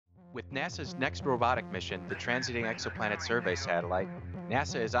With NASA's next robotic mission, the Transiting Exoplanet Survey Satellite,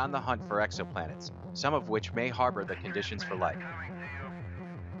 NASA is on the hunt for exoplanets, some of which may harbor the conditions for life.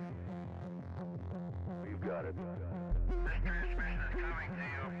 You got it.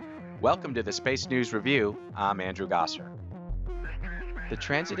 Welcome to the Space News Review. I'm Andrew Gosser. The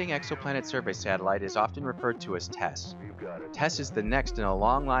Transiting Exoplanet Survey Satellite is often referred to as TESS. You got it. TESS is the next in a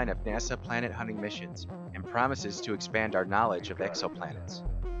long line of NASA planet-hunting missions and promises to expand our knowledge of exoplanets.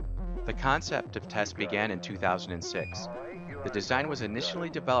 The concept of TESS began in 2006. The design was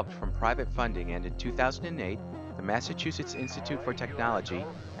initially developed from private funding, and in 2008, the Massachusetts Institute for Technology,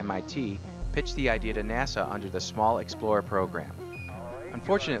 MIT, pitched the idea to NASA under the Small Explorer program.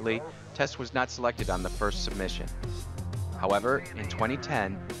 Unfortunately, TESS was not selected on the first submission. However, in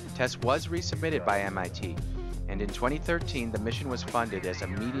 2010, TESS was resubmitted by MIT, and in 2013, the mission was funded as a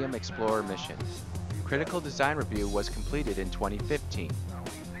medium explorer mission. Critical design review was completed in 2015.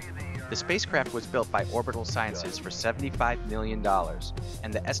 The spacecraft was built by Orbital Sciences for $75 million,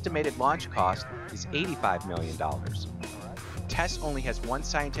 and the estimated launch cost is $85 million. TESS only has one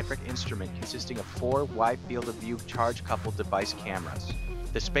scientific instrument consisting of 4 wide field of view charge-coupled device cameras.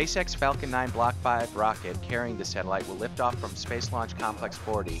 The SpaceX Falcon 9 Block 5 rocket carrying the satellite will lift off from Space Launch Complex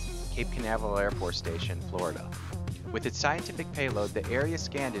 40, Cape Canaveral Air Force Station, Florida. With its scientific payload, the area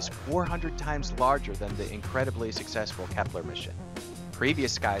scanned is 400 times larger than the incredibly successful Kepler mission.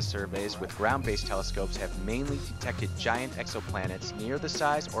 Previous sky surveys with ground-based telescopes have mainly detected giant exoplanets near the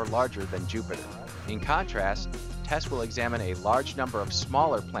size or larger than Jupiter. In contrast, TESS will examine a large number of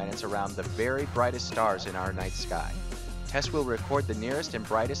smaller planets around the very brightest stars in our night sky. TESS will record the nearest and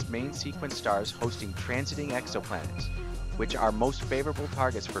brightest main sequence stars hosting transiting exoplanets, which are most favorable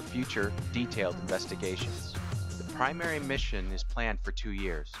targets for future, detailed investigations. The primary mission is planned for 2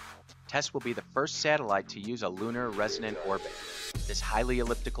 years. TESS will be the first satellite to use a lunar resonant orbit. This highly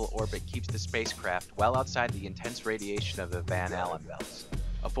elliptical orbit keeps the spacecraft well outside the intense radiation of the Van Allen belts.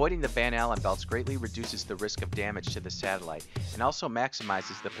 Avoiding the Van Allen belts greatly reduces the risk of damage to the satellite and also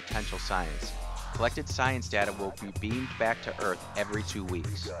maximizes the potential science. Collected science data will be beamed back to Earth every 2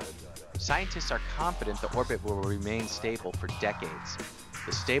 weeks. Scientists are confident the orbit will remain stable for decades.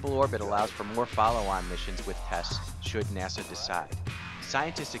 The stable orbit allows for more follow-on missions with TESS should NASA decide.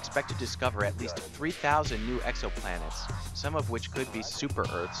 Scientists expect to discover at least 3,000 new exoplanets, some of which could be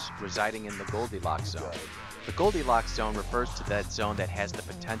super-Earths residing in the Goldilocks zone. The Goldilocks zone refers to that zone that has the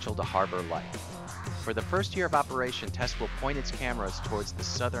potential to harbor life. For the first year of operation, TESS will point its cameras towards the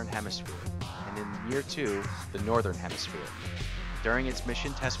southern hemisphere, and in year 2, the northern hemisphere. During its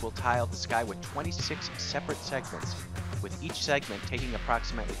mission, TESS will tile the sky with 26 separate segments, with each segment taking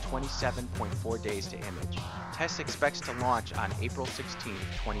approximately 27.4 days to image. TESS expects to launch on April 16,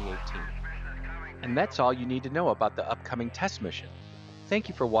 2018. And that's all you need to know about the upcoming TESS mission. Thank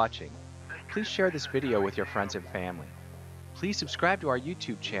you for watching. Please share this video with your friends and family. Please subscribe to our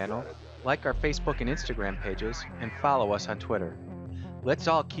YouTube channel, like our Facebook and Instagram pages, and follow us on Twitter. Let's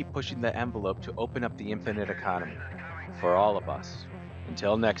all keep pushing the envelope to open up the infinite economy for all of us.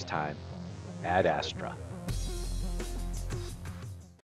 Until next time, Ad Astra.